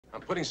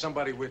I'm putting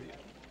somebody with you.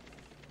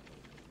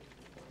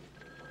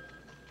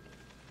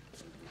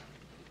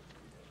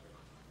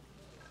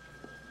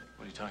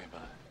 What are you talking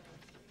about?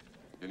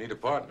 You need a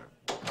partner.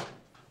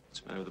 What's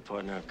the matter with the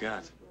partner I've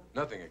got?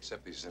 Nothing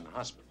except he's in the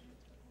hospital.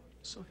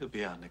 So he'll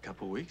be out in a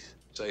couple weeks?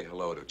 Say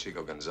hello to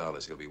Chico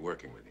Gonzalez. He'll be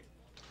working with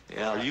you.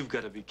 Al, you've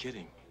got to be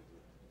kidding.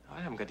 I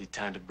haven't got any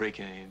time to break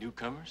in any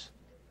newcomers.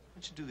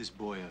 Why don't you do this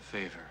boy a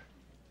favor?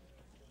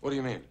 What do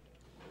you mean?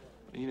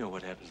 You know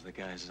what happens to the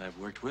guys that I've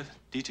worked with.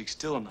 Dietrich's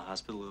still in the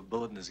hospital with a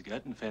bullet in his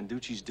gut, and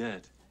Fanducci's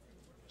dead.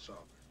 So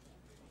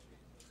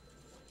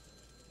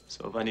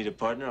if I need a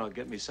partner, I'll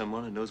get me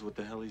someone who knows what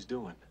the hell he's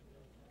doing.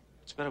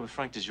 What's the matter with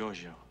Frank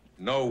DiGiorgio?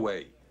 no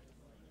way.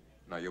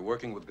 Now, you're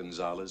working with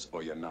Gonzalez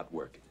or you're not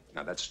working.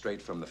 Now, that's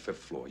straight from the 5th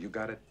floor. You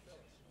got it?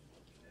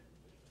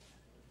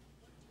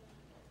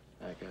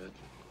 I got it.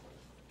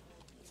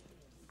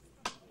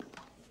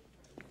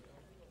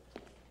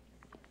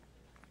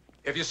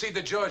 If you see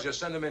the Georgia,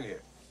 send him in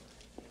here.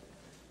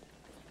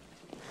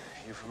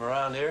 You from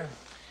around here?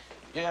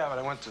 Yeah, but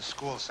I went to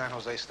school at San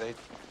Jose State.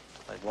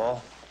 Like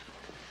ball?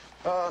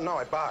 No,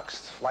 I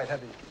boxed. Light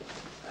heavy.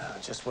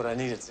 Just what I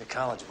needed. It's a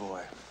college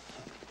boy.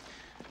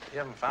 You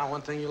haven't found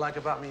one thing you like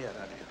about me yet,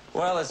 have you?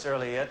 Well, it's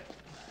early yet.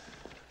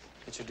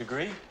 Get your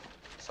degree?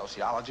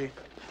 Sociology?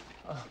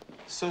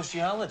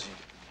 Sociology.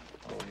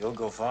 Oh, you'll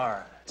go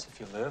far. That's if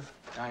you live.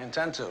 I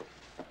intend to.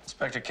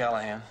 Inspector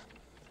Callahan.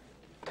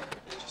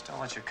 Just don't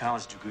let your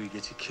college degree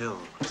get you killed.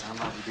 Because I'm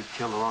about to get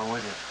killed along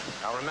with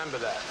you. I'll remember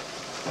that.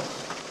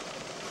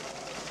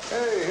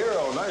 Hey,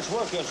 Hero, nice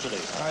work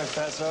yesterday. Hi,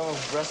 Fatso.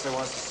 Bressler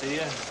wants to see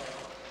you.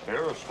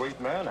 You're a sweet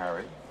man,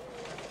 Harry.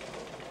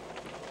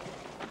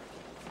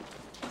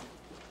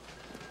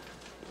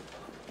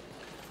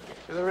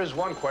 There is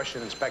one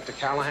question, Inspector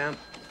Callahan.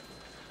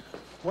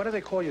 Why do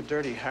they call you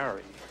Dirty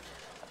Harry?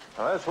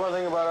 Well, that's one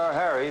thing about our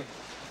Harry.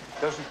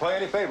 Doesn't play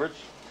any favorites.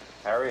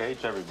 Harry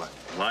hates everybody.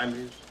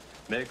 Limeys,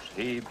 micks,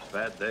 heaves,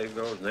 fat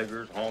dagos,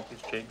 niggers,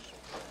 honkies, chinks,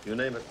 you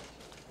name it.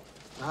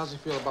 How's he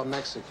feel about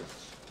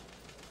Mexicans?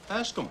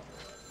 Ask him.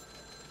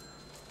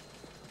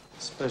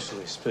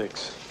 Especially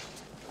Spicks.